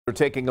We're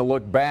taking a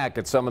look back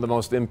at some of the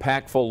most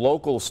impactful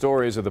local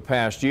stories of the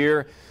past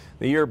year.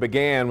 The year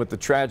began with the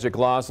tragic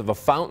loss of a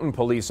Fountain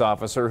police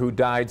officer who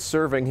died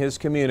serving his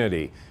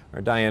community.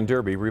 Our Diane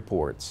Derby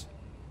reports.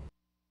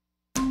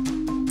 The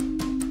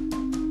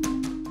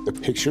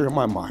picture in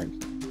my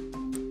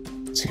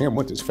mind is him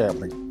with his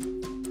family,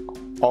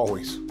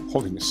 always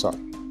holding his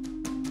son.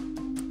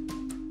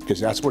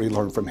 Because that's what he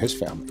learned from his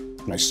family,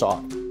 and I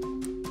saw it.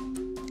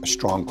 A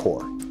strong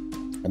core,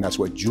 and that's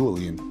what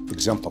Julian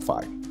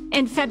exemplified.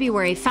 In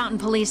February, Fountain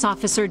police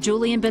officer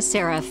Julian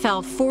Becerra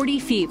fell 40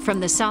 feet from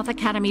the South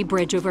Academy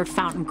Bridge over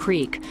Fountain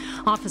Creek.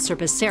 Officer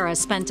Becerra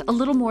spent a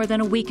little more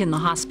than a week in the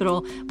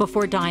hospital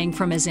before dying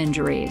from his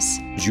injuries.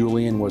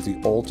 Julian was the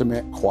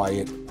ultimate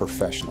quiet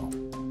professional.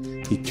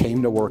 He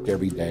came to work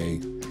every day.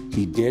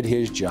 He did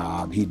his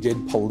job. He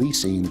did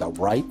policing the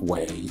right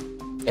way.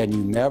 And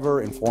you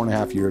never in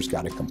 4.5 years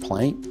got a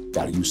complaint,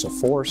 got a use of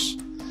force,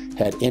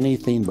 had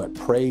anything but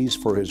praise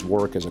for his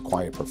work as a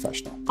quiet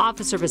professional.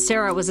 Officer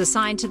Becerra was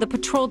assigned to the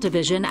patrol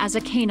division as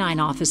a canine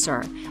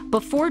officer.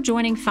 Before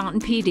joining Fountain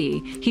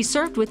PD, he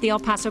served with the El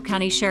Paso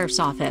County Sheriff's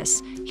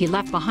Office. He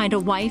left behind a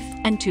wife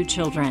and 2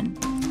 children.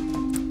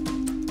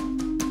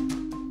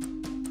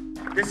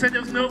 They said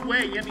there was no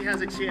way Yemi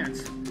has a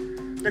chance.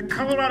 That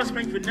Colorado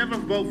Springs would never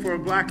vote for a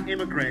black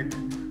immigrant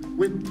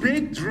with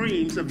big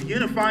dreams of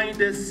unifying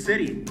this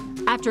city.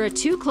 After a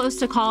too close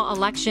to call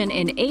election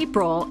in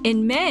April,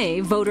 in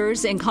May,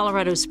 voters in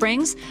Colorado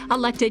Springs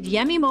elected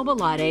Yemi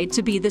Mobolade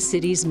to be the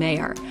city's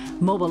mayor.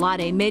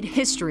 Mobolade made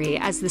history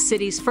as the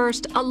city's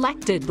first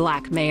elected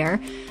black mayor.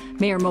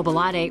 Mayor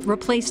Mobolade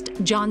replaced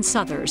John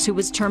Suthers, who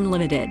was term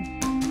limited.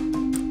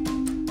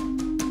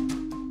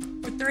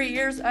 For 3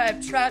 years, I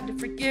have tried to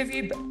forgive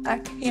you, but I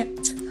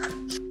can't.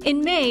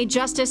 In May,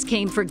 justice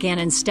came for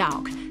Gannon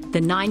Stauch. The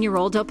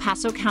 9-year-old El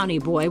Paso County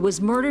boy was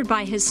murdered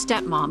by his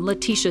stepmom,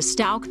 Letitia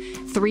Stauch,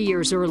 3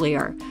 years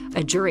earlier.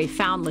 A jury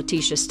found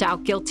Letitia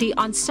Stauch guilty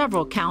on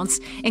several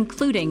counts,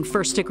 including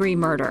first-degree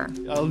murder.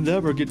 I'll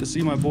never get to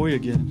see my boy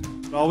again.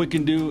 All we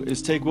can do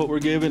is take what we're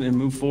given and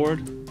move forward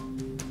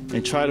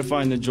and try to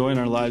find the joy in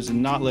our lives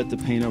and not let the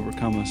pain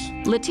overcome us.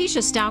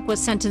 Letitia Stauch was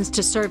sentenced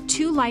to serve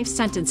 2 life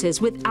sentences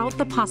without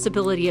the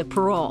possibility of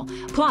parole,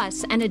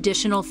 plus an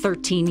additional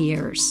 13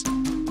 years.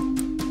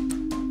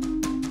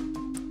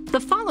 The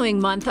following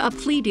month, a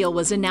plea deal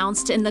was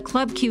announced in the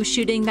Club Q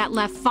shooting that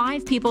left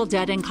 5 people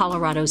dead in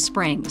Colorado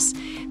Springs.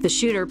 The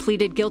shooter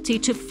pleaded guilty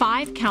to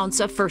 5 counts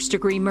of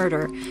first-degree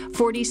murder,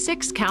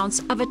 46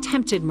 counts of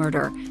attempted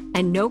murder,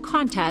 and no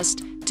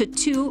contest to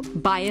 2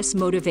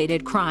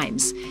 bias-motivated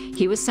crimes.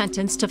 He was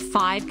sentenced to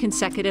 5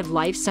 consecutive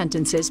life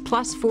sentences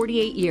plus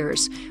 48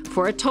 years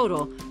for a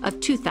total of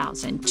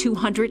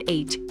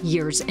 2,208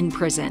 years in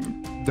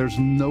prison. There's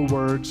no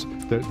words,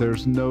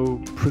 there's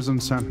no prison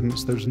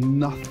sentence, there's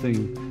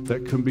nothing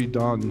that can be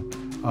done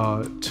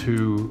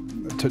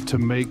to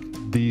make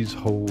these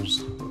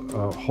holes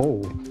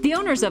whole. The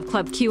owners of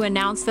Club Q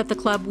announced that the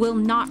club will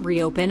not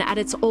reopen at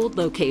its old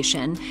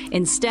location.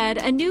 Instead,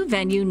 a new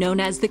venue known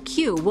as The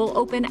Q will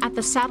open at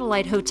the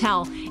Satellite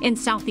Hotel in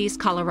Southeast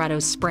Colorado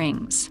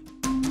Springs.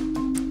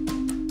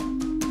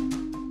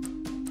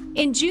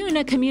 In June,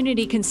 a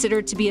community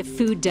considered to be a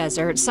food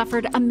desert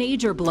suffered a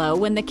major blow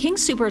when the King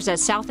Soopers at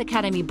South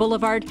Academy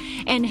Boulevard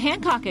and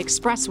Hancock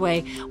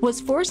Expressway was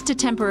forced to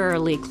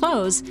temporarily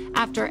close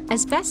after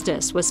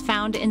asbestos was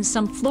found in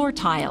some floor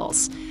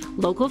tiles.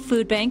 Local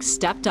food banks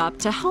stepped up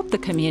to help the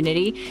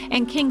community,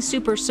 and King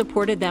Soopers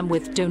supported them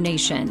with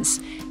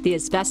donations. The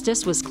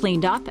asbestos was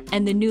cleaned up,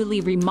 and the newly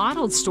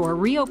remodeled store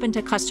reopened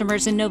to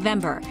customers in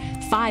November,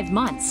 5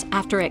 months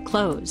after it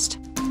closed.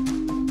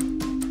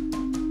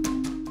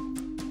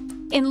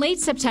 In late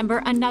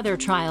September, another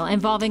trial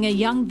involving a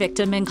young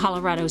victim in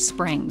Colorado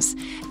Springs.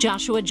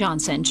 Joshua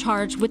Johnson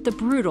charged with the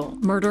brutal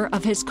murder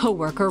of his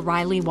coworker,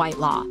 Riley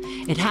Whitelaw.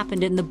 It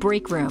happened in the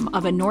break room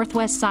of a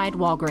Northwest Side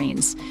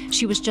Walgreens.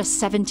 She was just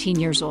 17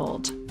 years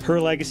old. Her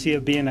legacy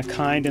of being a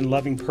kind and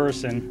loving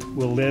person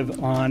will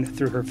live on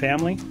through her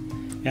family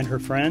and her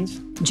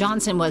friends.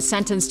 Johnson was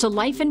sentenced to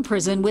life in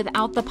prison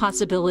without the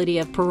possibility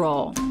of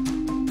parole.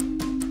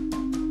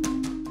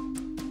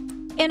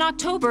 In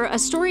October, a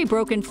story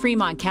broke in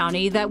Fremont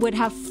County that would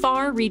have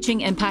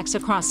far-reaching impacts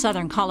across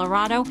southern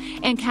Colorado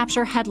and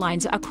capture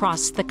headlines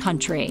across the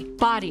country.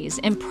 Bodies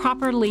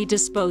improperly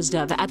disposed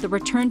of at the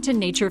Return to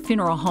Nature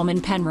funeral home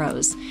in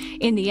Penrose.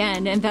 In the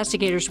end,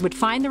 investigators would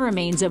find the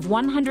remains of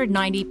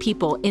 190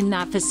 people in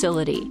that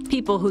facility.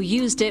 People who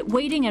used it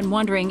waiting and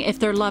wondering if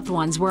their loved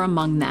ones were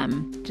among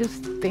them.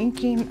 Just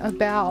thinking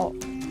about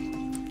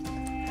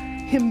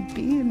him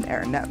being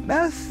there and that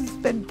mess has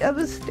been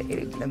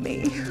devastating to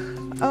me.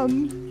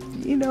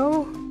 You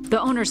know. The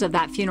owners of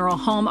that funeral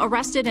home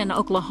arrested in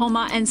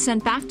Oklahoma and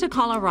sent back to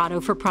Colorado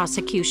for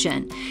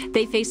prosecution.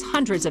 They face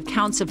hundreds of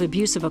counts of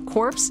abuse of a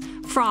corpse,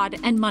 fraud,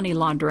 and money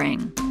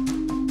laundering.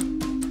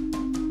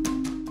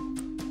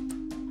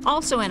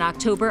 Also in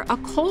October, a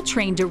coal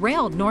train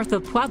derailed north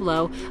of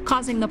Pueblo,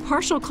 causing the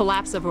partial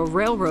collapse of a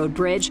railroad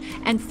bridge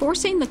and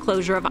forcing the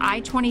closure of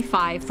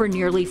I-25 for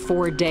nearly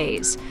 4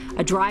 days.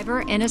 A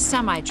driver in a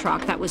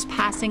semi-truck that was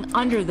passing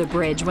under the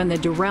bridge when the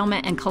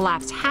derailment and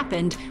collapse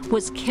happened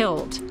was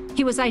killed.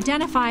 He was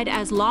identified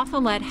as La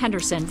Follette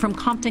Henderson from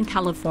Compton,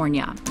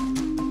 California.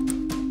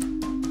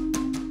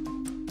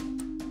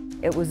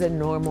 It was a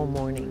normal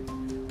morning,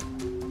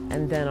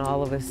 and then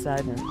all of a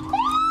sudden.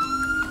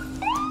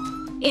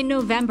 In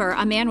November,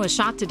 a man was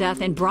shot to death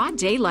in broad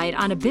daylight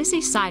on a busy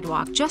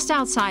sidewalk just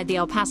outside the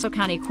El Paso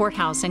County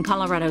Courthouse in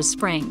Colorado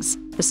Springs.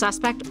 The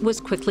suspect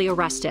was quickly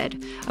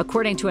arrested.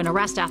 According to an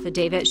arrest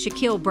affidavit,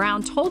 Shaquille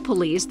Brown told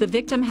police the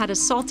victim had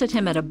assaulted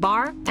him at a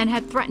bar and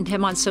had threatened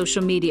him on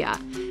social media.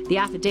 The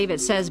affidavit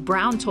says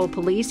Brown told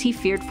police he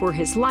feared for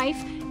his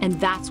life, and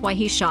that's why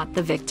he shot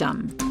the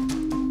victim.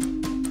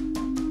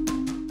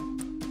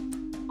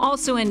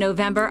 Also in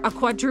November, a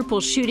quadruple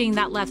shooting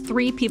that left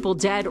 3 people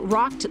dead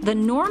rocked the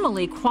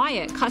normally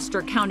quiet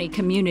Custer County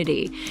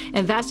community.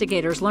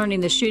 Investigators learning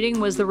the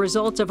shooting was the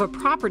result of a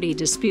property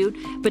dispute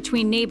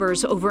between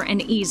neighbors over an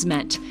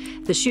easement.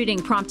 The shooting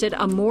prompted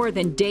a more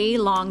than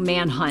day-long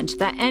manhunt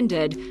that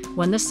ended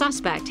when the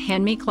suspect,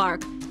 Hanmi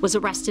Clark, was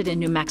arrested in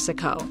New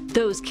Mexico.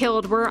 Those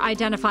killed were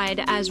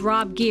identified as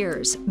Rob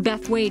Gears,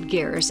 Beth Wade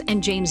Gears,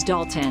 and James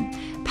Dalton.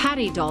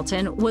 Patty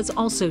Dalton was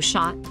also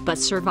shot but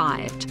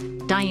survived.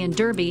 Diane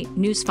Derby,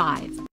 News 5.